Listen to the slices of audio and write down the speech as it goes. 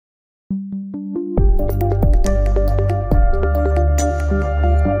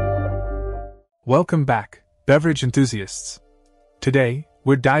Welcome back, beverage enthusiasts. Today,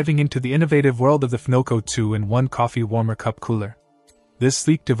 we're diving into the innovative world of the Fnoko 2in1 coffee warmer cup cooler. This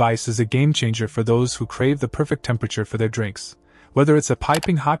sleek device is a game-changer for those who crave the perfect temperature for their drinks. Whether it's a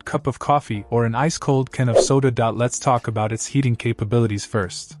piping hot cup of coffee or an ice-cold can of soda. Let's talk about its heating capabilities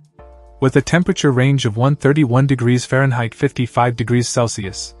first. With a temperature range of 131 degrees Fahrenheit 55 degrees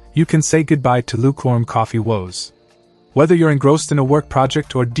Celsius, you can say goodbye to lukewarm coffee woes. Whether you're engrossed in a work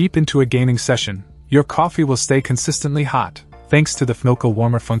project or deep into a gaming session, your coffee will stay consistently hot, thanks to the Fnoko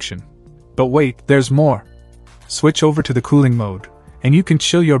warmer function. But wait, there's more! Switch over to the cooling mode, and you can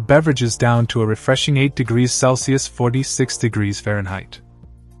chill your beverages down to a refreshing 8 degrees Celsius 46 degrees Fahrenheit.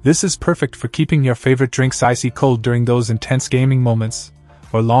 This is perfect for keeping your favorite drinks icy cold during those intense gaming moments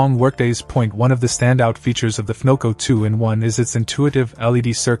or long workdays. One of the standout features of the Fnoko 2in1 is its intuitive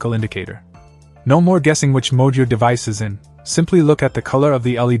LED circle indicator. No more guessing which mode your device is in. Simply look at the color of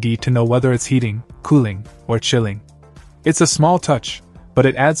the LED to know whether it's heating, cooling, or chilling. It's a small touch, but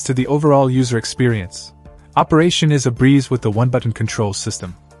it adds to the overall user experience. Operation is a breeze with the one-button control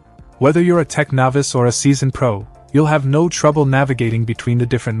system. Whether you're a tech novice or a seasoned pro, you'll have no trouble navigating between the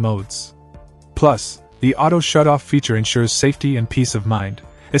different modes. Plus, the auto shut-off feature ensures safety and peace of mind,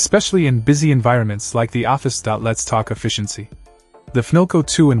 especially in busy environments like the office. Let's talk efficiency. The Fnoko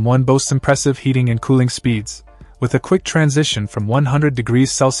 2in1 boasts impressive heating and cooling speeds, with a quick transition from 100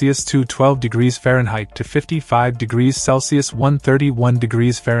 degrees Celsius to 12 degrees Fahrenheit to 55 degrees Celsius 131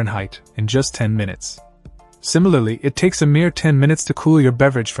 degrees Fahrenheit in just 10 minutes. Similarly, it takes a mere 10 minutes to cool your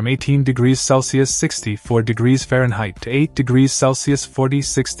beverage from 18 degrees Celsius 64 degrees Fahrenheit to 8 degrees Celsius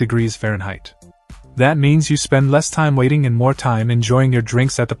 46 degrees Fahrenheit. That means you spend less time waiting and more time enjoying your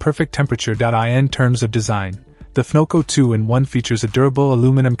drinks at the perfect temperature. In terms of design, the Fnoko 2in1 features a durable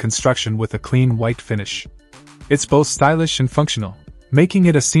aluminum construction with a clean white finish. It's both stylish and functional, making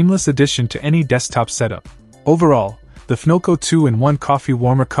it a seamless addition to any desktop setup. Overall, the Fnoko 2in1 coffee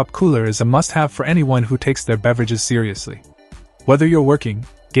warmer cup cooler is a must-have for anyone who takes their beverages seriously. Whether you're working,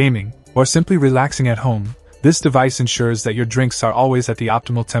 gaming, or simply relaxing at home, this device ensures that your drinks are always at the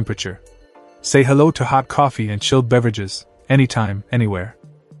optimal temperature. Say hello to hot coffee and chilled beverages, anytime, anywhere.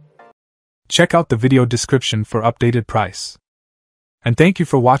 Check out the video description for updated price. And thank you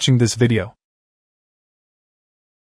for watching this video.